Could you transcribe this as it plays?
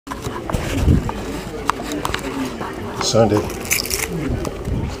Sunday.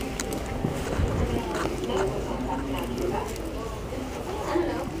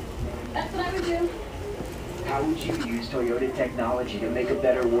 How would you use Toyota technology to make a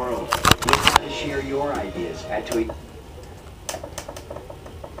better world? Learn how to share your ideas at Toyota.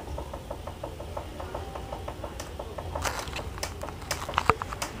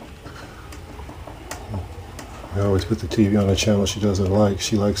 I always put the TV on a channel she doesn't like.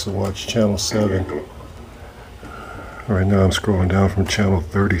 She likes to watch channel 7. Right now I'm scrolling down from channel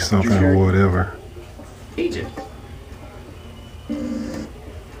 30 something or whatever. Agent.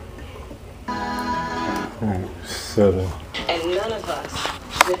 7. And none of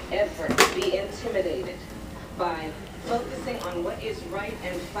us should ever be intimidated by focusing on what is right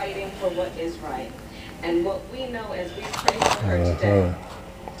and fighting for what is right. And what we know as we pray for her today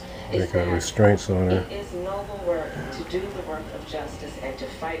They got restraints on her. it is noble work to do the work of justice and to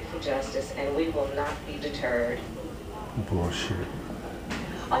fight for justice, and we will not be deterred. Bullshit.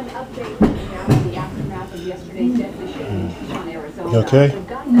 An update now in the aftermath of yesterday's deadly shooting in Tucson, Arizona. You okay? The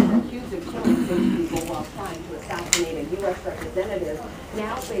gunman accused of killing 6 people while trying to assassinate a U.S. representative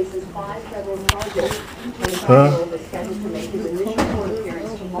now faces 5 federal charges. And is scheduled to make his initial court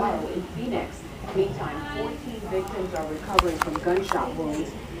appearance tomorrow in Phoenix. Meantime, 14 victims are recovering from gunshot wounds.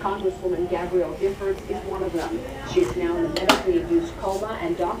 Congresswoman Gabrielle Giffords is one of them. She is now in a medically induced coma,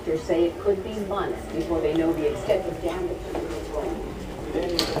 and doctors say it could be months before they know the extent of damage.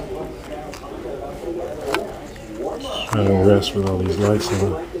 Trying to rest with all these lights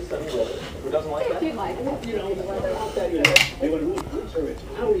on.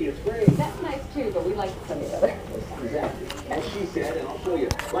 That's nice too, but we like some of other. Exactly. As she said, and I'll show you.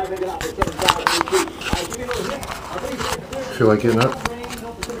 Live it up at 7,000 feet. I'll give you a little hint. Feel like getting up?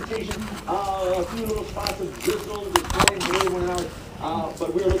 A few little spots of drizzle with rain, really 1 hour.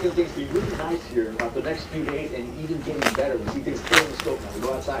 But we're looking at things to be really nice here about the next few days and even getting better. We see things clear in the scope now. We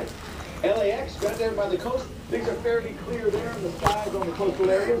go outside. LAX, right there by the coast. Things are fairly clear there in the skies on the coastal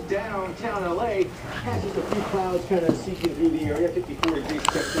areas. Downtown LA has just a few clouds kind of seeking through the area. 54 degrees.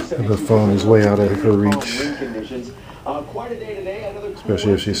 The phone is way out of her reach. Quite a day today. Another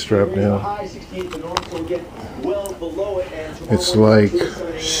Especially if she's strapped down. high 68 the north, so we get well below it. And It's like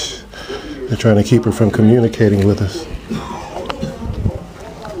they're trying to keep her from communicating with us.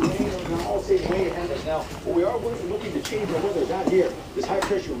 Now, we are looking to change our weather down here. This high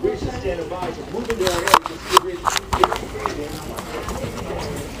pressure ridge is standing by to move into our area. You can see the ridge very clearly.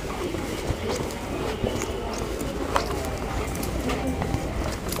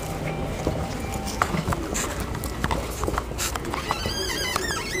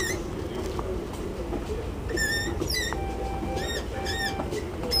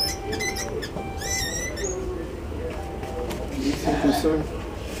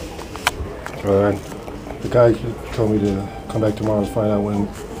 The guy told me to come back tomorrow to find out when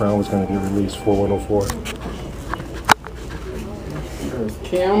Brown was going to get released, 4104. There's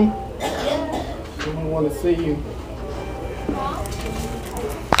Kim. Someone want to see you.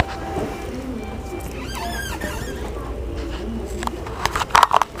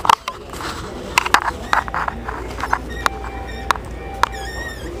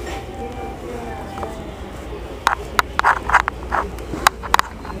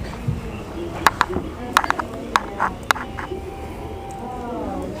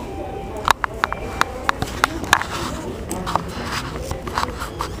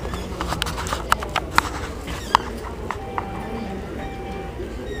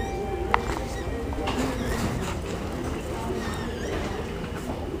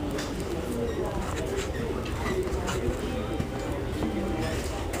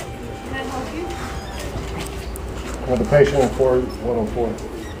 Well, the patient in 4104.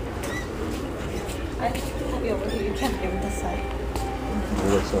 I have you over here. You can't get on this side.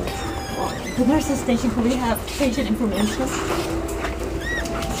 What's up? The nurse's station, we have patient information.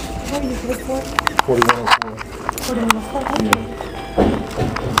 What are you here for? 4104. 4104, okay.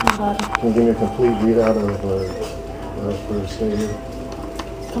 Can you give me a complete readout of her stay here?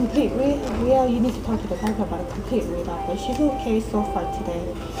 Complete read? Yeah, you need to talk to the doctor about a complete readout, but she's okay so far today.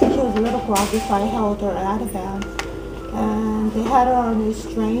 She was a little groggy, so I held her out of bed. And they had her on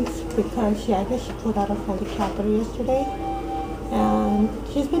restraints because I guess she pulled out a Foley catheter yesterday. And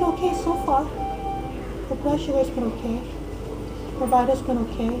she's been okay so far. Her blood sugar's been okay. Her vital's been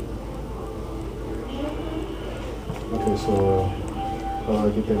okay. Okay, so how do I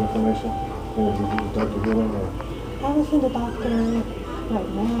get that information? Did Dr. Gillen or? I was in the doctor right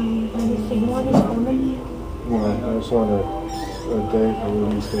now. Anything more this morning? Well, I just want a date, a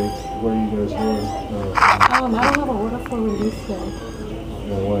release date. What are you guys doing? I don't have an order for release yet.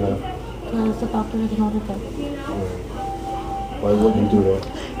 Why not? because the doctor has ordered it. Why wouldn't you do that?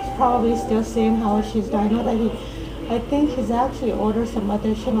 He's probably still seeing how she's done. I know that I think he's actually ordered some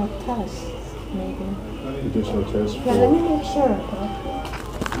additional tests, maybe. Additional tests Yeah, let me make sure.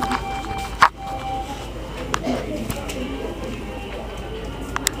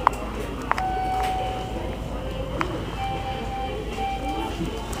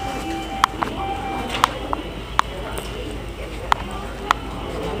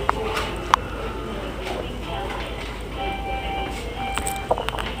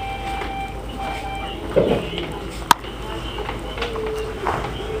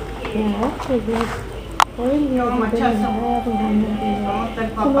 Yeah, actually, yes. Maybe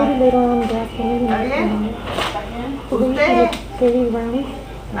later on that baby round.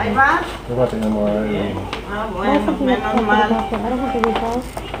 Ahí va. What about the MRI? Bueno, menos mal. I don't have the results.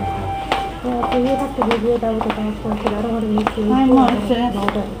 Yeah, so you have to review that with the doctor because I don't want to make you I'm all set. know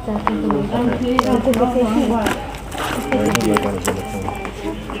the exact information. I'm clear. It's a decision.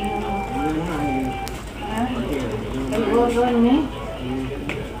 El gordo en mí.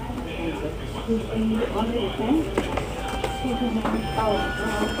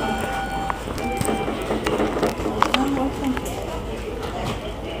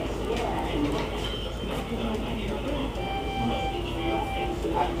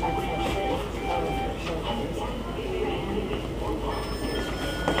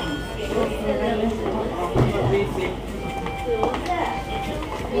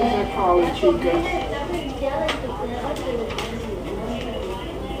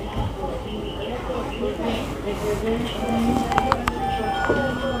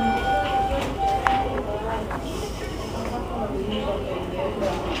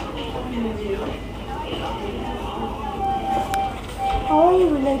 How are you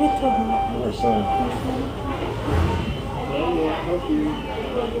related to her? Her son.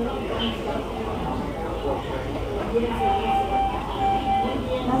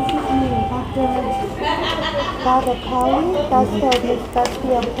 Dr. Polly, that's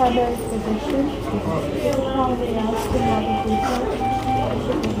the primary physician. You probably ask him all the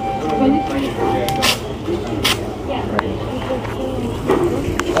details.